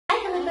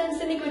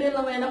இன்னைக்கு வீடியோல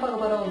நம்ம என்ன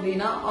பார்க்க போறோம்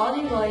அப்படின்னா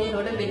ஆலிவ்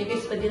ஆயிலோட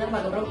பெனிஃபிட்ஸ் பத்தி தான்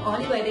பார்க்க போறோம்.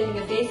 ஆலிவ் ஆயிலை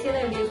நீங்க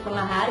ஃபேஷியலா எப்படி யூஸ்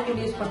பண்ணலாம், ஹேருக்கு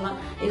எப்படி யூஸ் பண்ணலாம்,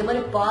 இது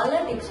மாதிரி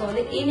பல டிப்ஸ்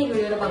வந்து இன்னைக்கு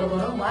வீடியோல பார்க்க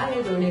போறோம். வாங்க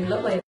இந்த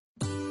வீடியோக்குள்ள போய்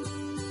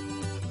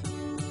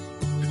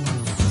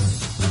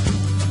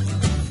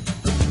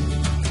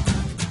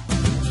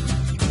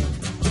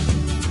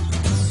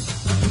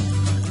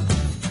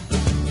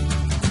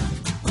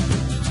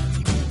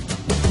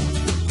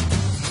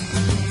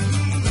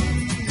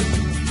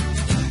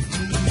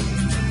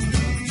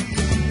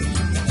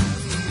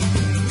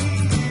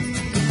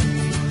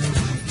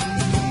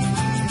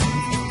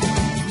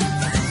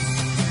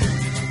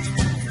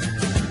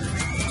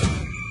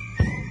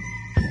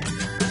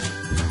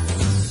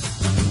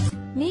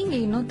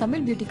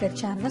தமிழ் பியூட்டி கேர்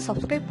சேனலை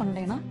சப்ஸ்கிரைப்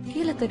பண்ணலைன்னா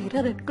கீழே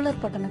தெரியுற ரெட் கலர்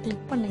பட்டனை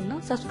கிளிக் பண்ணீங்கன்னா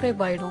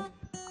சப்ஸ்கிரைப் ஆயிடும்.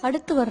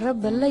 அடுத்து வர்ற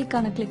பெல்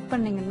ஐக்கானை கிளிக்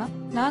பண்ணீங்கன்னா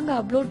நாங்க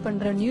அப்லோட்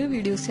பண்ற நியூ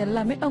வீடியோஸ்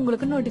எல்லாமே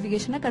உங்களுக்கு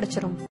நோட்டிபிகேஷனா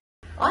கிடைச்சிரும்.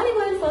 ஆலிவ்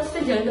ஆயில் ஃபர்ஸ்ட்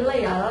ஜெனரலா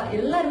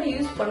எல்லாருமே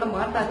யூஸ் பண்ண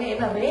மாட்டாங்க.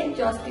 ஏன்னா ரேட்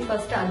ஜாஸ்தி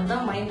ஃபர்ஸ்ட்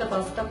அதுதான் மைண்ட்ல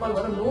ஃபர்ஸ்ட் ஆஃப் ஆல்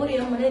வரும். 100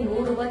 ml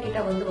 100 ரூபாய் கிட்ட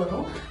வந்து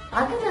வரும்.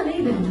 அதனால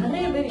இது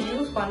நிறைய பேர்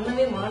யூஸ்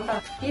பண்ணவே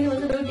மாட்டாங்க. இது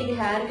வந்து பியூட்டிக்கு,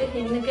 ஹேருக்கு,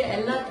 ஸ்கின்னுக்கு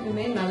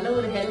எல்லாத்துக்குமே நல்ல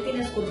ஒரு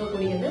ஹெல்த்தினஸ்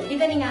கொடுக்கக்கூடியது.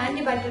 இதை நீங்க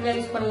ஆன்டி பாக்டீரியல்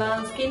யூஸ்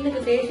பண்ணலாம்,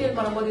 ஸ்கின்னுக்கு ஃபேஷியல்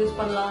பண்ணும்போது யூஸ்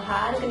பண்ணலாம்,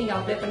 ஹேருக்கு நீங்க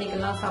அப்ளை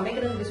பண்ணிக்கலாம்,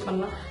 சமைக்கிறதுக்கு யூஸ்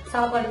பண்ணலாம்,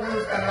 சாப்பாடுக்கு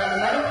யூஸ் பண்ணலாம். அந்த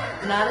மாதிரி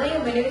நிறைய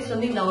பெனிஃபிட்ஸ்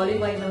வந்து இந்த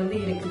ஆலிவ் ஆயில வந்து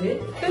இருக்குது.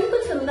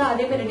 பிம்பிள்ஸ் இருந்தா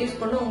அதே மாதிரி ரெடியூஸ்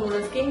பண்ணும்,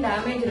 உங்களோட ஸ்கின்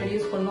டேமேஜ்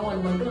ரெடியூஸ் பண்ணும்.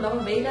 அது மட்டும்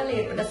இல்லாம வெயிலால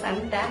ஏற்பட்ட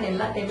சன் டேன்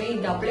எல்லாத்தையுமே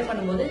இது அப்ளை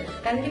பண்ணும்போது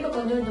கண்டிப்பா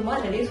கொஞ்சம் கொஞ்சமா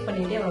ரெடியூஸ்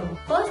பண்ணிட்டே வரும்.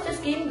 ஃபர்ஸ்ட்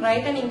ஸ்கின்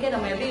பிரைட்டனிங்க்கு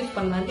நம்ம எப்படி யூஸ்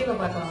பண்ணலாம் இப்ப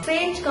பார்க்கலாம்.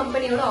 சேஜ்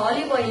கம்பெனியோட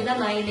ஆலிவ் ஆயில்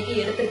தான் நான் இன்னைக்கு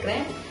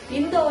எடுத்துக்கிறேன்.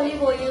 இந்த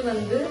ஆலிவ் ஆயில்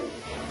வந்து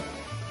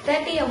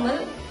 30 ml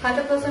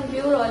 100%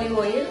 பியூர் ஆலிவ்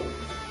ஆயில்.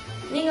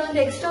 நீங்க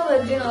வந்து எக்ஸ்ட்ரா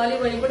வெர்ஜின்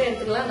ஆலிவ் ஆயில் கூட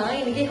எடுத்துக்கலாம். நான்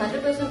இன்னைக்கு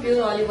 100%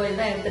 பியூர் ஆலிவ் ஆயில்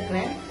தான்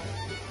எடுத்துக்கிறேன்.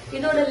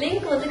 இதோட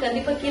லிங்க் வந்து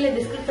கண்டிப்பா கீழே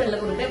டிஸ்கிரிப்ஷன்ல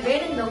கொடுக்குறேன்.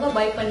 வேணுங்கிறவங்க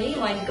பை பண்ணி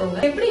வாங்கிக்கோங்க.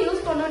 எப்படி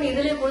யூஸ் பண்ணணும்னு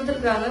இதுலயே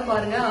கொடுத்துருக்காங்க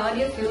பாருங்க.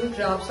 ஆடியோ ஃபியூ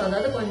டிராப்ஸ்,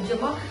 அதாவது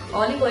கொஞ்சமா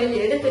ஆலிவ் ஆயில்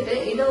எடுத்துட்டு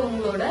இதை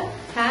உங்களோட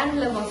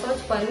ஹேண்ட்ல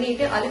மசாஜ்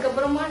பண்ணிட்டு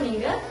அதுக்கப்புறமா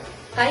நீங்க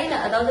கையில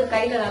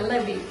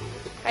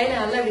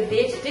நல்லா இப்படி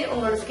தேய்ச்சிட்டு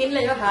உங்களோட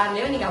ஸ்கின்லயோ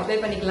ஹேர்லயோ நீங்க அப்ளை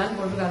பண்ணிக்கலாம்னு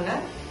போட்டிருக்காங்க.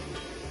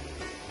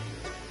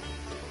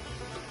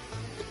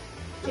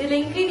 இதுல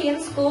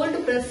ingredients gold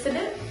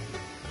pressed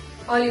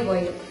olive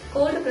oil,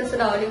 gold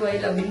pressed olive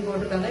oil அப்படின்னு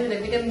போட்டிருக்காங்க. இதுல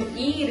விட்டமின்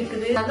இ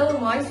இருக்குது, நல்ல ஒரு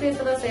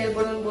மாய்ஸ்சரைசரா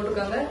செயல்படும்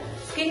போட்டிருக்காங்க.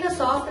 ஸ்கின்னை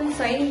சாஃப்ட் அண்ட்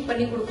ஷைனிங்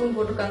பண்ணி கொடுக்கும்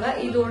போட்டிருக்காங்க.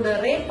 இதோட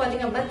ரேட்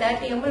பாத்தீங்க அப்படின்னா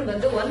 30 ml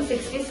வந்து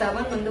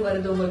 167 வந்து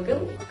வருது. உங்களுக்கு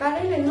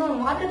கடையில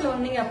இன்னும் மார்க்கெட்ல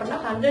வந்தீங்க அப்படின்னா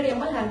 100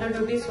 ml 100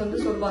 rupees வந்து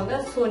சொல்லுவாங்க.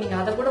 சோ நீங்க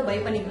அதை கூட பை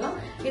பண்ணிக்கலாம்.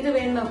 இது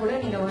வேணும்னா கூட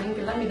நீங்க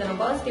வாங்கிக்கலாம். இதை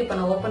நான் ஃபர்ஸ்ட் இப்ப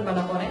நான் ஓபன்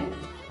பண்ண போறேன்.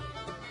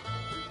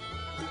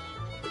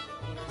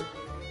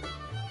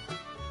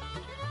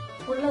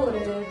 உள்ள ஒரு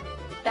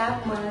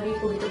டேப் மாதிரி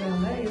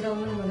கொடுத்துருக்காங்க. இதை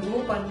வந்து நம்ம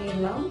ரிமூவ்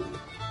பண்ணிடலாம்.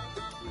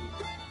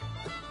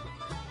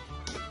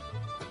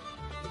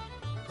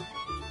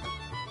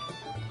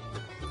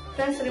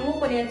 ஃப்ரெண்ட்ஸ்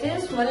ரிமூவ் பண்ணியாச்சு.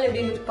 ஸ்மெல்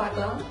எப்படின்னு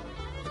பார்க்கலாம்.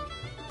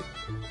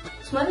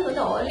 ஸ்மெல்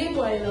வந்து ஆலிவ்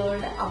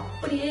ஆயிலோட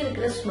அப்படியே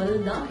இருக்கிற ஸ்மெல்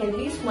தான்.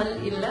 ஹெவி ஸ்மெல்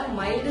இல்ல,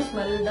 மைல்டு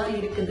ஸ்மெல் தான்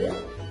இருக்குது.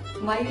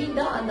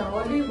 மைல்டா அந்த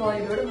ஆலிவ்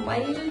ஆயிலோட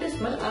மைல்டு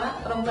ஸ்மெல், ஆனா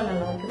ரொம்ப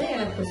நல்லா இருக்குது,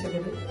 எனக்கு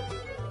பிடிச்சிருக்குது.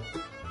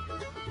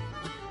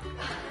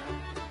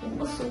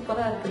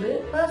 சூப்பரா இருக்குது.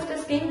 ஃபர்ஸ்ட்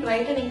ஸ்கின்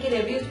பிரைட்டனிங்க்கு இதை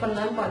எப்படி யூஸ்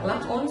பண்ணலாம்னு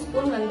பார்க்கலாம். 1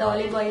 ஸ்பூன் வந்து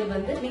ஆலிவ் ஆயில்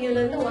வந்து நீங்க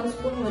இதுல இருந்து 1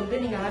 ஸ்பூன் வந்து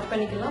நீங்க ஆட்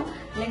பண்ணிக்கலாம்.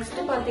 நெக்ஸ்ட்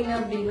பாத்தீங்க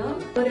அப்படின்னா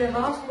ஒரு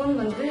 1/2 ஸ்பூன்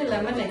வந்து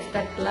லெமன்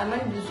எக்ஸ்ட்ராக்ட்,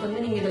 லெமன் ஜூஸ் வந்து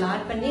நீங்க இதுல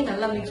ஆட் பண்ணி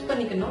நல்லா மிக்ஸ்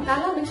பண்ணிக்கணும்.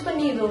 நல்லா மிக்ஸ்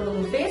பண்ணி இதோட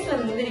உங்க ஃபேஸ்ல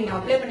வந்து நீங்க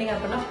அப்ளை பண்ணீங்க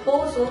அப்படின்னா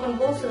ஓப்பன்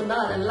போர்ஸ் இருந்தா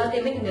அது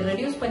எல்லாத்தையுமே நீங்க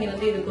ரெடியூஸ் பண்ணி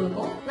வந்து இது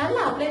கொடுக்கும்.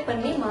 நல்லா அப்ளை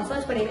பண்ணி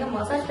மசாஜ் பண்ணிக்கலாம்.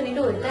 மசாஜ்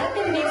பண்ணிட்டு ஒரு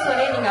 30 மினிட்ஸ்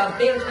வரை நீங்க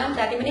அப்படியே வச்சுக்கலாம்.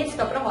 30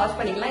 மினிட்ஸ்க்கு அப்புறம் வாஷ்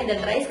பண்ணிக்கலாம். இதை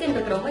ட்ரை ஸ்கின்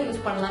இருக்கிறவங்க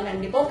யூஸ் பண்ணலாம்.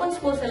 கண்டிப்பா ஓப்பன்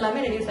ஸ்போர்ஸ்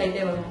எல்லாமே ரெடியூஸ்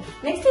ஆகிட்டே வரும்.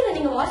 நெக்ஸ்ட் இதை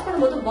நீங்க வாஷ்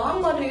பண்ணும்போது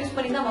வார்ம் வாட்டர் யூஸ்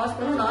பண்ணி தான் வாஷ்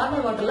பண்ணணும்.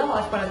 நார்மல் வாட்டர்ல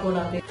வாஷ்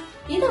பண்ணக்கூடாது.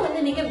 இதை வந்து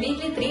நீங்க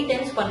வீக்லி 3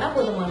 டைம்ஸ் பண்ணா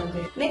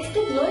போதுமானது. நெக்ஸ்ட்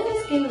க்ளோயிங்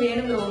ஸ்கின்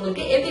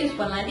வேணுங்கிறவங்களுக்கு எப்படி யூஸ்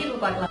பண்ணலாம் இப்ப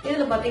பார்க்கலாம்.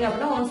 இதுல பாத்தீங்க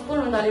அப்படின்னா 1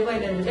 ஸ்பூன் வந்து ஆலிவ்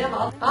ஆயில் இருந்துட்டு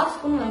 1/2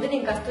 ஸ்பூன் வந்து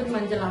நீங்க கஸ்தூரி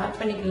மஞ்சள் ஆட்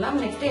பண்ணிக்கலாம்.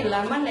 நெக்ஸ்ட்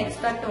லெமன்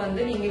எக்ஸ்ட்ராக்ட்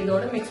வந்து நீங்க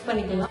இதோட மிக்ஸ்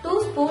பண்ணிக்கலாம். 2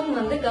 ஸ்பூன்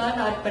வந்து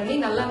கர்ட் ஆட் பண்ணி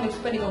நல்லா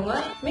மிக்ஸ் பண்ணிக்கோங்க.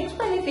 மிக்ஸ்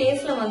பண்ணி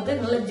ஃபேஸ்ல வந்து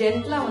நல்லா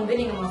ஜென்ட்லா வந்து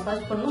நீங்க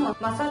மசாஜ் பண்ணணும்.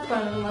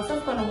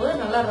 மசாஜ் பண்ணும்போது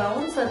நல்லா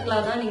ரவுண்ட் சர்க்கிளா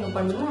தான் நீங்க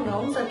பண்ணணும்.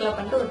 ரவுண்ட் சர்க்கிளா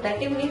பண்ணிட்டு ஒரு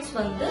 30 மினிட்ஸ்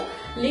வந்து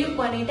லீவ்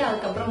பண்ணிட்டு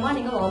அதுக்கப்புறமா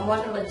நீங்க வார்ம்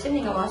வாட்டர் வச்சு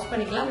நீங்க வாஷ்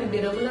பண்ணிக்கலாம்.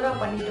 இப்படி ரெகுலரா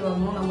பண்ணிட்டு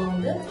வரணும். நம்ம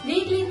வந்து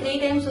வீக்லி 3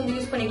 டைம்ஸ் வந்து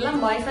யூஸ் பண்ணிக்கலாம்.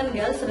 பாய்ஸ் அண்ட்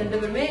கேர்ள்ஸ் 2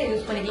 பேருமே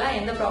யூஸ் பண்ணிக்கலாம்.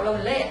 எந்த ப்ராப்ளம்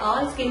இல்ல.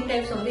 ஆல் ஸ்கின்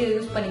டைப்ஸ் வந்து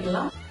யூஸ்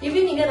பண்ணிக்கலாம்.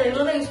 இப்படி நீங்க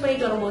ரெகுலரா யூஸ்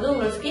பண்ணிட்டு வரும்போது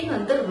உங்க ஸ்கின்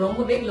வந்து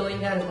ரொம்பவே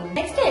க்ளோயிங்கா இருக்கும்.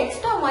 நெக்ஸ்ட்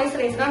எக்ஸ்ட்ரா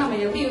மாய்ஸ்சரைசரா நம்ம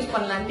எப்படி யூஸ்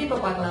பண்ணலாம் இப்ப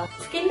பார்க்கலாம்.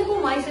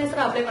 ஸ்கின்னுக்கும்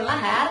மாய்ஸ்சரைசர் அப்ளை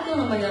பண்ணலாம்,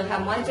 ஹேருக்கும் நம்ம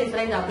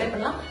மாய்ஸ்சரைசரா இதை அப்ளை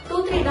பண்ணலாம்.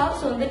 2-3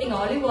 டாப்ஸ் வந்து நீங்க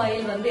ஆலிவ்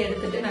ஆயில் வந்து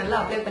எடுத்துட்டு நல்லா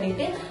அப்ளை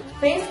பண்ணிட்டு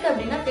ஃபேஸ்க்கு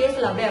அப்படின்னா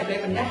ஃபேஸ்ல அப்படியே அப்ளை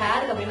பண்ணுங்க,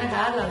 ஹேருக்கு அப்படின்னா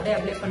ஹேர்ல அப்படியே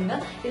அப்ளை பண்ணுங்க.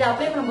 இதை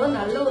அப்ளை பண்ணும்போது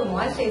நல்ல ஒரு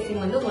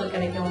மாய்ஸ்சரைசிங் வந்து உங்களுக்கு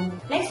கிடைக்கும்.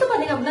 நெக்ஸ்ட்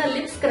பாத்தீங்க அப்படின்னா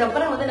லிப்ஸ்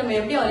ஸ்க்ரப்பரை வந்து நம்ம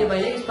எப்படி ஆலிவ்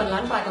ஆயில யூஸ்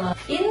பண்ணலாம்னு பார்க்கலாம்.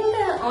 இந்த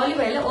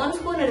ஆலிவ் ஆயில 1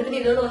 ஸ்பூன்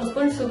எடுத்துட்டு இதோட 1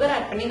 ஸ்பூன் சுகர்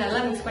ஆட் பண்ணி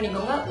நல்லா மிக்ஸ்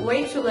பண்ணிக்கோங்க.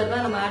 ஒயிட் சுகர்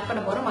தான் நம்ம ஆட்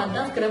பண்ண போறோம். அப்புறம்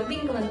அதுதான்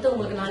ஸ்க்ரப்பிங்க்கு வந்து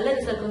உங்களுக்கு நல்ல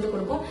ரிசல்ட் வந்து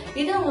கொடுக்கும்.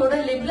 இது உங்களோட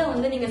லிப்ல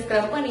வந்து நீங்க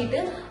ஸ்க்ரப் பண்ணிட்டு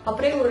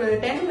அப்படியே ஒரு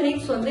 10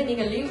 மினிட்ஸ் வந்து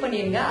நீங்க லீவ்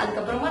பண்ணிருங்க.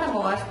 அதுக்கப்புறமா நம்ம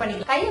வாஷ்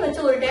பண்ணிக்கலாம். கையை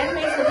வச்சு ஒரு 10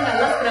 மினிட்ஸ் வந்து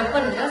நல்லா ஸ்க்ரப்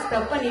பண்ணுங்க.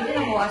 ஸ்க்ரப் பண்ணிட்டு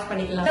நம்ம வாஷ்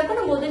பண்ணிக்கலாம். ஸ்க்ரப்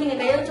பண்ணும்போது நீங்க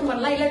கையை வச்சு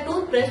பண்ணலாம், இல்ல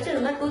டூத் பிரஷ்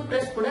இருந்தா டூத்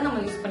பிரஷ் கூட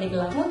நம்ம யூஸ்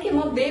பண்ணிக்கலாம்.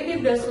 முக்கியமா பேபி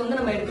பிரஷ் வந்து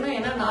நம்ம எடுக்கணும்.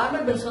 ஏன்னா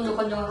நார்மல் பிரஷ் வந்து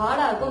கொஞ்சம்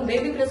ஹார்டா இருக்கும்.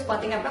 பேபி பிரஷ்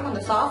பாத்தீங்க அப்படின்னா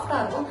கொஞ்சம் சாஃப்டா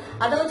இருக்கும்.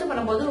 அதை வச்சு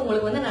பண்ணும்போது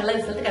உங்களுக்கு வந்து நல்ல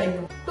ரிசல்ட்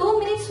கிடைக்கும். 2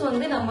 மினிட்ஸ்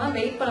வந்து நம்ம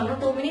வெயிட் பண்ணணும்.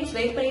 2 மினிட்ஸ்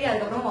வெயிட் பண்ணி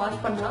அதுக்கப்புறம்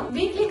வாஷ் பண்ணலாம்.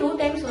 வீக்லி 2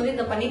 டைம்ஸ் வந்து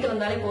இதை பண்ணிட்டு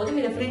வந்தாலே போதும்.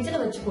 இதை ஃப்ரிட்ஜ்ல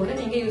வச்சு கூட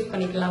நீங்க யூஸ்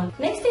பண்ணிக்கலாம்.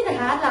 நெக்ஸ்ட் இந்த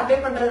ஹேர்ல அப்ளை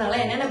பண்றதுனால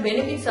என்னென்ன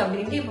பெனிஃபிட்ஸ்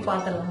அப்படின்ட்டு இப்ப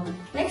பாத்துடலாம்.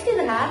 நெக்ஸ்ட்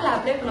இந்த ஹேர்ல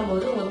அப்ளை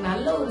பண்ணும்போது உங்களுக்கு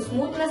நல்ல ஒரு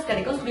ஸ்மூத்னஸ்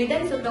கிடைக்கும். ஸ்ப்ளிட்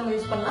எண்ட்ஸ் இருக்கவங்க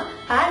யூஸ் பண்ணலாம்.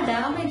 ஹேர்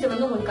டேமேஜ்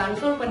வந்து உங்களுக்கு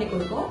கண்ட்ரோல் பண்ணி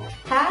கொடுக்கும்.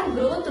 ஹேர்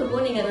growth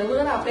இருக்கும். நீங்க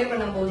ரெகுலரா அப்ளை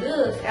பண்ணும்போது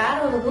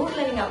ஹேரோட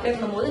ரூட்ல நீங்க அப்ளை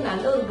பண்ணும்போது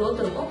நல்ல ஒரு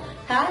growth இருக்கும்.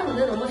 ஹேர்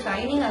வந்து ரொம்ப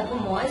ஷைனிங்கா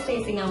இருக்கும்.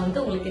 மாய்ஸ்சரைசிங்கா வந்து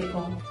உங்களுக்கு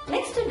இருக்கும்.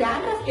 நெக்ஸ்ட்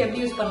டேண்ட்ரஃப்க்கு எப்படி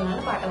யூஸ்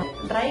பண்ணலாம்னு பார்க்கலாம்.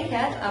 ட்ரை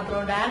ஹேர்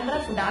அப்புறம்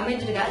டேண்ட்ரஃப்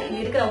டேமேஜ் ஹேர் இது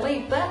இருக்கிறவங்க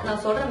இப்ப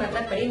நான் சொல்ற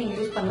மெத்தட் படி நீங்க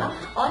யூஸ் பண்ணலாம்.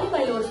 ஆலிவ்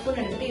ஆயில் ஒரு ஸ்பூன்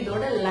எடுத்துட்டு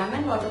இதோட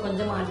லெமன் வாட்டர்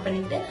கொஞ்சம் ஆட்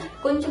பண்ணிட்டு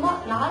கொஞ்சமா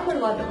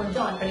நார்மல் வாட்டர்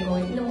கொஞ்சம் ஆட்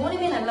பண்ணிக்கோங்க. இந்த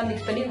மூணுமே நல்லா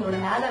மிக்ஸ் பண்ணி உங்களோட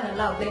ஹேரை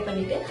நல்லா அப்ளை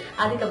பண்ணிட்டு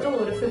அதுக்கப்புறம்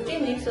ஒரு 15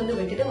 மினிட்ஸ் வந்து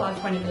விட்டுட்டு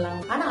வாஷ் பண்ணிக்கலாம்.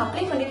 ஆனா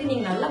அப்ளை பண்ணிட்டு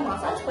நீங்க நல்லா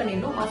மசாஜ்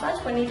பண்ணிடணும்.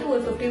 மசாஜ் பண்ணிட்டு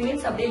ஒரு 15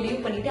 மினிட்ஸ் அப்படியே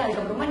லீவ் பண்ணிட்டு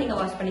அதுக்கப்புறமா நீங்க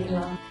வாஷ்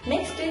பண்ணிக்கலாம்.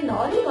 நெக்ஸ்ட் இந்த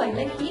ஆலிவ்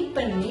ஆயில ஹீட்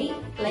பண்ணி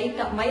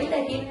லைட்டா மைல்டா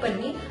ஹீட்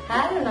பண்ணி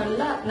ஹேர்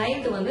நல்லா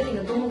நைட் வந்து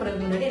நீங்க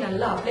தூங்குறதுக்கு முன்னாடி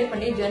நல்லா அப்ளை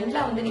பண்ணி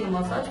ஜென்டலா வந்து நீங்க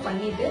மசாஜ்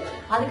பண்ணிட்டு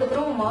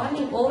அதுக்கப்புறம்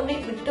மார்னிங் ஓவர்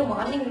நைட் விட்டுட்டு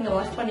மார்னிங் நீங்க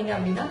வாஷ் பண்ணீங்க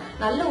அப்படின்னா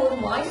நல்ல ஒரு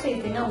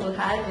மாய்ஸ்சரைசிங்கா உங்க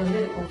ஹேருக்கு வந்து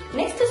இருக்கும்.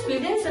 நெக்ஸ்ட்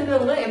ஸ்ப்ளிட் எண்ட்ஸ்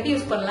இருக்கிறவங்க எப்படி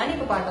யூஸ் பண்ணலாம்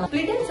இப்ப பார்க்கலாம்.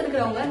 ஸ்ப்ளிட் எண்ட்ஸ்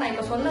இருக்கிறவங்க நான்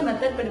இப்ப சொன்ன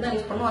மெத்தட் படி தான்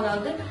யூஸ் பண்ணுவோம்.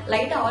 அதாவது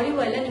லைட்டா ஆலிவ்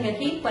ஆயில நீங்க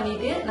ஹீட்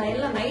பண்ணிட்டு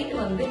நல்லா நைட்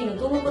வந்து நீங்க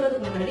தூங்க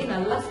போறதுக்கு முன்னாடி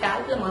நல்லா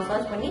ஸ்கேல்ப்ல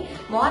மசாஜ் பண்ணி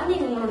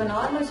மார்னிங் உங்களோட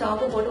நார்மல்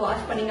ஷாம்பு போட்டு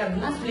வாஷ் பண்ணீங்க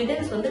அப்படின்னா ஸ்ப்ளிட்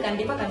எண்ட்ஸ் வந்து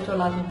கண்டிப்பா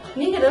கண்ட்ரோல் ஆகும்.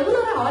 நீங்க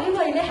ரெகுலரா ஆலிவ்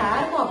ஆயில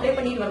ஹேருக்கும் அப்ளை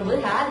பண்ணிட்டு வரும்போது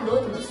ஹேர்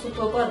growth வந்து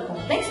சூப்பரா இருக்கும்.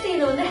 நெக்ஸ்ட்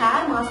இது வந்து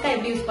ஹேர் மாஸ்கா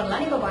எப்படி யூஸ்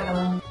பண்ணலாம் இப்ப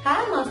பார்க்கலாம்.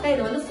 ஹேர் மாஸ்கா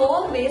இது வந்து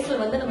 4 வேஸ்ல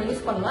வந்து நம்ம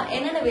யூஸ் பண்ணலாம்.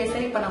 என்னென்ன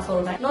வேஸ்ட் இப்ப நான்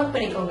சொல்றேன், நோட்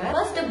பண்ணிக்கோங்க.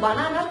 First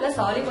banana plus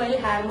olive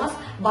oil hair mask.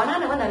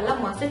 பனானாவை நல்லா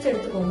மசிச்சு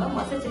எடுத்துக்கோங்க.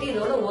 மசிச்சுட்டு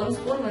இதோட 1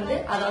 ஸ்பூன் வந்து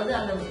அதாவது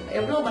அந்த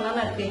எவ்வளவு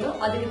பனானா இருக்கீங்களோ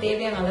அதுக்கு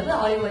தேவையான அளவு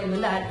ஆலிவ் ஆயில்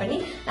வந்து ஆட் பண்ணி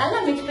நல்லா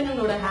மிக்ஸ் பண்ணி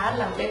உங்களோட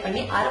ஹேர்ல அப்ளை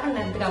பண்ணி அரை மணி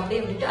நேரத்துக்கு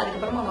அப்படியே விட்டு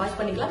அதுக்கப்புறமா வாஷ்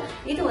பண்ணிக்கலாம்.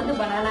 இது வந்து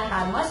பனானா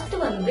ஹேர் மாஸ்க்.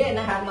 வந்து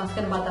என்ன ஹேர்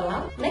மாஸ்க்னு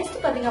பார்த்தலாம்.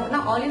 நெக்ஸ்ட் பாத்தீங்க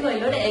அப்படின்னா ஆலிவ்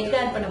ஆயிலோட எக்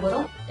ஆட் பண்ண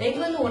போறோம்.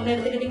 எக் வந்து 1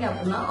 எடுத்துக்கிட்டீங்க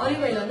அப்படின்னா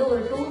ஆலிவ் ஆயில் வந்து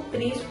ஒரு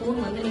 2-3 ஸ்பூன்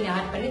வந்து நீங்க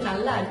ஆட் பண்ணி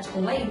நல்லா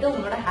அடிச்சுக்கோங்க. இது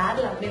உங்களோட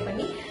ஹேர்ல அப்ளை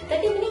பண்ணி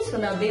 30 மினிட்ஸ்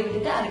வந்து அப்படியே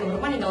விட்டுட்டு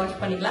அதுக்கப்புறமா நீங்க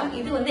வாஷ் பண்ணிக்கலாம்.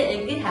 இது வந்து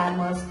egg hair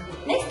mask.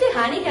 Next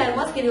honey hair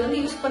mask. இது வந்து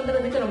யூஸ்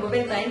பண்றதுக்கு ரொம்பவே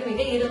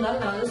தயங்குவீங்க,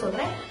 இருந்தாலும் நான் வந்து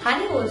சொல்றேன்.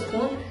 Honey 1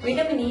 spoon,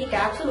 vitamin E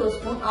capsule 1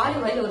 spoon,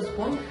 olive oil 1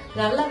 spoon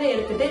நல்லாவே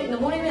எடுத்துட்டு இந்த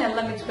மூணுமே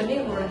நல்லா மிக்ஸ் பண்ணி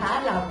உங்களோட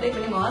ஹேர்ல அப்ளை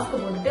பண்ணி மாஸ்க்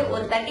போட்டுட்டு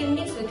ஒரு 30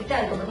 மினிட்ஸ் விட்டுட்டு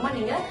அதுக்கப்புறமா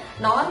நீங்க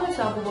நார்மல்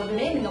ஷாம்பு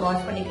போட்டுனே நீங்க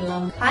வாஷ்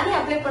பண்ணிக்கலாம். ஹனி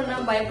அப்ளை பண்ண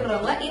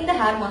பயப்படுறவங்க இந்த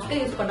ஹேர் மாஸ்க்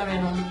யூஸ் பண்ண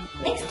வேணும்.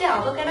 Next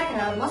avocado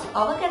hair mask.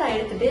 Avocado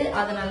எடுத்துட்டு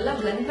அதை நல்லா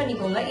பிளெண்ட்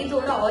பண்ணிக்கோங்க.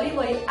 இதோட ஆலிவ்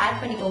ஆயில் ஆட்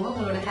பண்ணிக்கோங்க.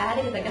 உங்களோட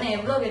ஹேருக்கு தக்கன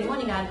எவ்வளவு வேணுமோ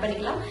நீங்க ஆட்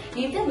பண்ணிக்கலாம்.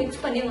 இதை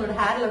மிக்ஸ் பண்ணி உங்களோட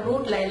ஹேர்ல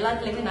ரூட்ல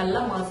எல்லாத்துலயுமே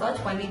நல்லா மசாஜ்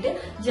பண்ணிட்டு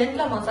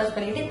ஜென்டலா மசாஜ்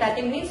பண்ணிட்டு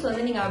 30 மினிட்ஸ்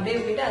வந்து நீங்க அப்படியே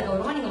விட்டு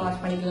அதுக்கப்புறமா நீங்க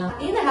வாஷ் பண்ணிக்கலாம்.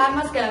 இந்த ஹேர்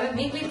மாஸ்க் எல்லாமே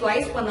வீக்லி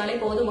ட்வைஸ் பண்ணாலே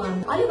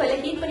போதுமானது. ஆலிவ் ஆயில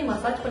ஹீட் பண்ணி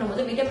மசாஜ்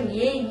பண்ணும்போது விட்டமின்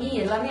ஏ, இ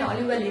எல்லாமே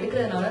ஆலிவ் ஆயில்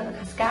இருக்கிறதுனால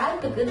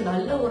ஸ்கேல்புக்கு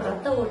நல்ல ஒரு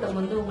ரத்த ஓட்டம்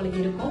வந்து உங்களுக்கு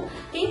இருக்கும்.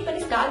 ஹீட்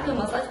பண்ணி ஸ்கேல்ப்ல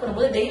மசாஜ்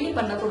பண்ணும்போது டெய்லி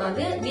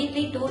பண்ணக்கூடாது.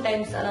 வீக்லி 2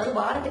 டைம்ஸ் அதாவது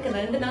வாரத்துக்கு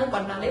 2 நாள்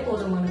பண்ணாலே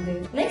போதுமானது.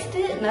 நெக்ஸ்ட்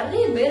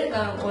நிறைய பேர்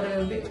ஒரு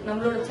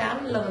நம்மளோட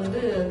சேனல்ல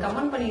வந்து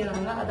கமெண்ட்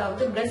பண்ணிருந்தாங்க.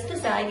 அதாவது பிரஸ்ட்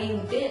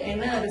சாகிங்க்கு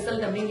என்ன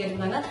ரிசல்ட் அப்படின்னு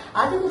கேட்டிருந்தாங்க.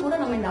 அதுக்கு கூட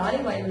நம்ம இந்த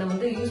ஆலிவ் ஆயில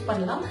வந்து யூஸ்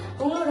பண்ணலாம்.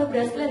 உங்களோட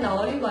பிரஸ்ட்ல இந்த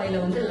ஆலிவ்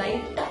ஆயில வந்து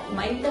லைட்டா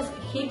மைல்டா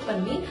ஹீட்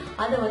பண்ணி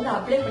அதை வந்து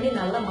அப்ளை பண்ணி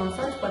நல்லா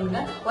மசாஜ் பண்ணுங்க.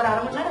 ஒரு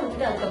அரை மணி நேரம்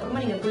விட்டு அதுக்கப்புறமா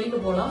நீங்க குளிக்க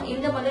போகலாம்.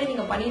 இந்த மாதிரி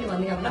நீங்க பண்ணிட்டு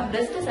வந்தீங்க அப்படின்னா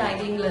பிரஸ்ட்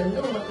சாகிங்ல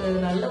இருந்து உங்களுக்கு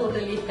நல்ல ஒரு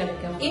ரிலீஃப்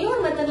கிடைக்கும்.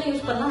 இன்னொரு மெத்தட்ல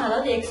யூஸ் பண்ணலாம்.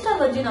 அதாவது எக்ஸ்ட்ரா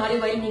வர்ஜின்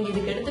ஆலிவ் ஆயில் நீங்க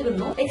இதுக்கு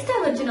எடுத்துக்கணும். Extra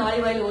virgin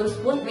olive oil 1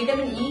 spoon,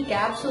 vitamin E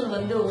capsule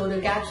வந்து ஒரு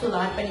கேப்சூல்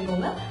ஆட்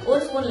பண்ணிக்கோங்க.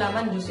 1 ஸ்பூன்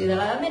லெமன் ஜூஸ்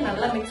இதெல்லாமே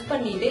நல்லா மிக்ஸ்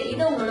பண்ணிட்டு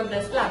இதை உங்களோட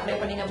பிரஸ்ட்ல அப்ளை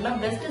பண்ணீங்க அப்படின்னா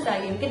பிரஸ்ட்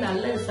சாகிங்க்கு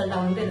நல்ல ரிசல்ட்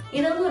வந்து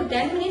இதை வந்து ஒரு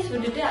 10 மினிட்ஸ்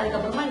விட்டுட்டு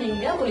அதுக்கப்புறமா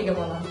நீங்க குளிக்க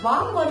போகலாம்.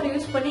 வார்ம் வாட்டர்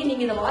யூஸ் பண்ணி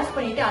நீங்க இதை வாஷ்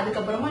பண்ணிட்டு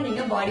அதுக்கப்புறமா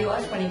நீங்க பாடி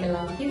வாஷ்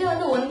பண்ணிக்கலாம். இது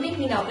வந்து 1 வீக்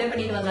நீங்க அப்ளை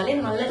பண்ணிட்டு வந்தாலே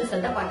நல்ல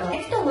ரிசல்ட்டா பார்க்கலாம்.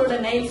 நெக்ஸ்ட் உங்களோட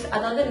நெயில்ஸ்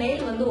அதாவது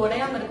நெயில் வந்து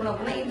உடையாம இருக்கணும்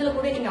அப்படின்னா இதுல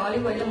கூட நீங்க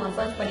ஆலிவ் ஆயில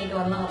மசாஜ் பண்ணிட்டு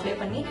வரலாம். அப்ளை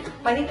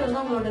பண்ணிட்டு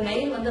வந்தா உங்களோட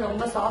நெயில் வந்து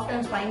ரொம்ப சாஃப்ட்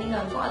அண்ட் ஷைனிங்கா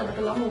இருக்கும். அது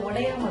மட்டும் இல்லாம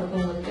உடையாம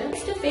இருக்கும் உங்களுக்கு.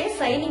 நெக்ஸ்ட் ஃபேஸ்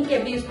ஷைனிங்க்கு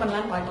எப்படி யூஸ்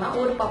பண்ணலாம்னு பார்க்கலாம்.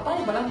 ஒரு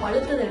பப்பாளி பழம்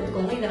பழுத்தது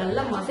எடுத்துக்கோங்க. இதை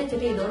நல்லா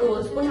மசிச்சுட்டு இதோட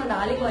 1 ஸ்பூன் அந்த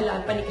ஆலிவ் ஆயில்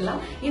ஆட்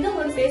பண்ணிக்கலாம். இதை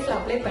உங்களோட ஃபேஸ்ல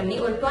அப்ளை பண்ணி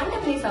ஒரு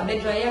 20 மினிட்ஸ் அப்படியே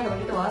ட்ரை ஆக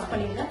விட்டு வாஷ்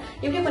பண்ணிடுங்க.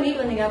 இப்படி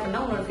பண்ணிட்டு வந்தீங்க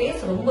அப்படின்னா உங்களோட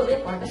ஃபேஸ் ரொம்பவே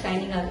பார்க்க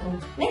ஷைனிங்கா இருக்கும்.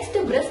 நெக்ஸ்ட்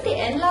பிரஸ்ட்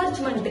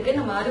என்லார்ஜ்மெண்ட்டுக்கு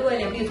நம்ம ஆலிவ்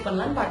ஆயில் எப்படி யூஸ்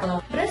பண்ணலாம்னு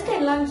பார்க்கலாம். பிரஸ்ட்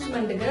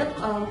என்லார்ஜ்மெண்ட்டுக்கு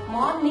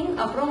மார்னிங்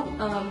அப்புறம்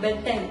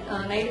பெட் டைம்,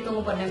 நைட்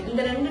தூங்க போற டைம்,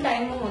 இந்த 2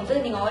 டைமும் வந்து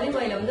நீங்க ஆலிவ்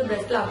ஆயில வந்து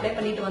பிரஸ்ட்ல அப்ளை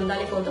பண்ணிட்டு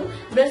வந்தாலே போதும்.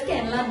 பிரஸ்ட்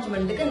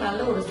என்லார்ஜ்மெண்ட்டுக்கு நல்ல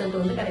ஒரு ரிசல்ட்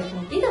வந்து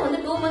கிடைக்கும். இதை வந்து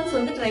 2 months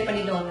வந்து ட்ரை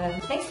பண்ணிட்டு வாங்க.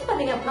 நெக்ஸ்ட்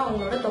பாத்தீங்க அப்படின்னா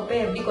உங்களோட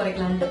தொப்பையை எப்படி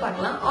குறைக்கலாம்னு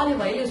பார்க்கலாம்.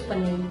 ஆலிவ் ஆயில் யூஸ்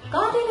பண்ணி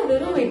காலையில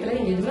வெறும் வயிற்றுல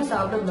நீங்க எதுவுமே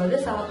சாப்பிடும்போது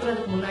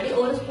சாப்பிடறதுக்கு முன்னாடி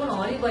 1 ஸ்பூன்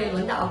ஆலிவ் ஆயில்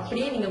வந்து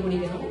அப்படியே நீங்க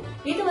குடிக்கணும்.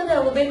 இது வந்து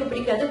ரொம்ப பேருக்கு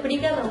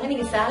பிடிக்காதவங்க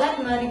நீங்க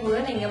சாலட் மாதிரி கூட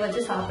நீங்க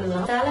வச்சு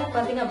சாப்பிடலாம். சாலட்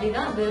பாத்தீங்க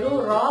அப்படின்னா வெறும்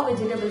ரா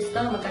வெஜிடபிள்ஸ்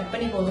தான் நம்ம கட்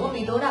பண்ணி போடுவோம்.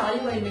 இதோட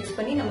ஆலிவ் ஆயில் மிக்ஸ்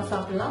பண்ணி நம்ம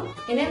சாப்பிடலாம்.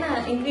 என்னென்ன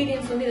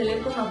இன்கிரீடியன்ஸ் வந்து இதுல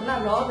இருக்கணும் அப்படின்னா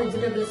ரா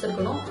வெஜிடபிள்ஸ்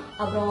இருக்கணும்,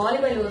 அப்புறம்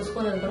ஆலிவ் ஆயில் 1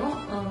 ஸ்பூன் இருக்கணும்,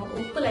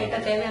 உப்பு லைட்டா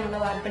தேவையான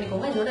அளவு ஆட்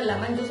பண்ணிக்கோங்க. இதோட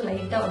லெமன் ஜூஸ்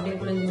லைட்டா அப்படியே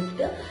புழிஞ்சு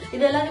விட்டுட்டு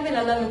இது எல்லாத்தையுமே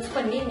நல்லா மிக்ஸ்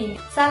பண்ணி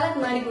நீங்க சாலட்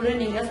மாதிரி கூட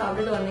நீங்க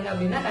சாப்பிட்டுட்டு வந்தீங்க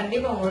அப்படின்னா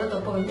கண்டிப்பா உங்களோட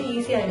தொப்பை வந்து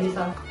ஈஸியா ரிலீஸ்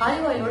ஆகும்.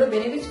 ஆலிவ் ஆயிலோட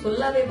பெனிஃபிட்ஸ்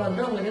ஃபுல்லாவே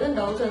பார்த்துட்டு உங்களுக்கு எதுவும்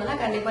டவுட்ஸ் இருந்தா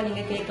கண்டிப்பா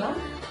நீங்க கேட்கலாம்.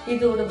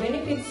 இதோட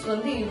பெனிஃபிட்ஸ்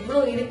வந்து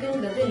இவ்வளவு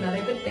இருக்குங்கிறது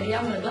நிறைய பேர்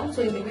தெரியாம இருக்கலாம். சோ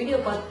இந்த வீடியோ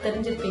பார்த்து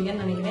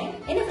தெரிஞ்சிருப்பீங்கன்னு நினைக்கிறேன்.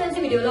 என்ன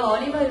ஃப்ரெண்ட்ஸ், வீடியோல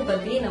ஆலிவ் ஆயில்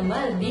பத்தி நம்ம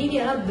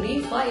டீடைலா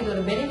பிரீஃபா இதோட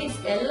பெனிஃபிட்ஸ்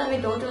எல்லாமே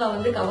டோட்டலா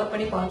வந்து கவர்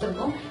பண்ணி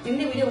பார்த்திருக்கோம்.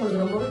 இந்த வீடியோ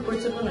உங்களுக்கு ரொம்பவே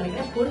பிடிச்சிருக்கும்னு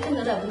நினைக்கிறேன்.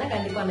 பிடிச்சிருந்தது அப்படின்னா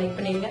கண்டிப்பா லைக்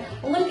பண்ணிடுங்க.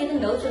 உங்களுக்கு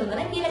எதுவும் டவுட்ஸ்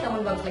இருந்தா கீழே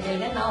கமெண்ட் பாக்ஸ்ல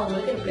கேளுங்க, நான்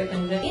உங்களுக்கு ரிப்ளை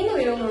பண்றேன். இந்த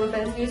வீடியோ உங்களோட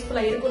ஃப்ரெண்ட்ஸ்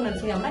யூஸ்ஃபுல்லா இருக்கும்னு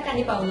நினைச்சீங்கன்னா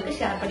கண்டிப்பா உங்களுக்கு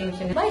ஷேர் பண்ணி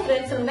வச்சுங்க. பை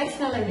ஃப்ரெண்ட்ஸ்,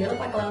 நெக்ஸ்ட் நல்ல வீடியோல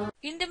பார்க்கலாம்.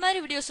 இந்த மாதிரி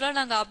வீடியோஸ்லாம்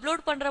நாங்க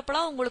அப்லோட்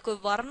பண்றப்பலாம் உங்களுக்கு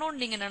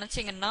வரணும்னு நீங்க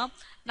நினைச்சீங்கன்னா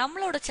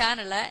நம்மளோட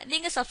சேனலை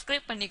நீங்க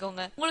சப்ஸ்கிரைப்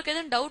பண்ணிக்கோங்க. உங்களுக்கு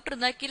எதுவும் டவுட்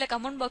இருந்தா கீழே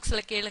கமெண்ட்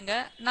பாக்ஸ்ல கேளுங்க,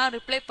 நான்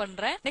ரிப்ளை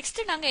பண்றேன். நெக்ஸ்ட்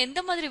நாங்க எந்த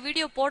மாதிரி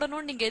வீடியோ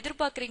போடணும்னு நீங்க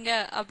எதிர்பார்க்கறீங்க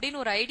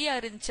அப்படின்னு ஒரு ஐடியா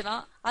இருந்துச்சுன்னா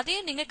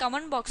அதையும் நீங்க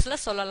கமெண்ட் பாக்ஸ்ல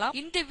சொல்லலாம்.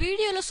 இந்த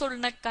வீடியோல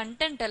சொன்ன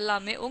கண்டென்ட்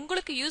எல்லாமே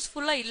உங்களுக்கு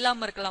யூஸ்ஃபுல்லா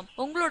இல்லாம இருக்கலாம்,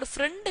 உங்களோட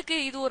ஃப்ரெண்டுக்கு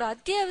இது ஒரு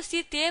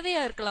அத்தியாவசிய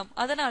தேவையா இருக்கலாம்.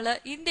 அதனால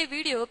இந்த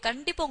வீடியோ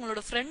கண்டிப்பா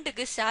உங்களோட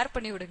ஃப்ரெண்டுக்கு ஷேர்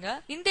பண்ணி விடுங்க.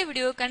 இந்த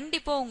வீடியோ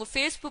கண்டிப்பா உங்க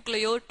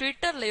Facebookலயோ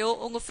ட்விட்டர்லயோ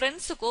உங்க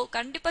ஃப்ரெண்ட்ஸுக்கோ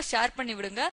கண்டிப்பா ஷேர் பண்ணி விடுங்க.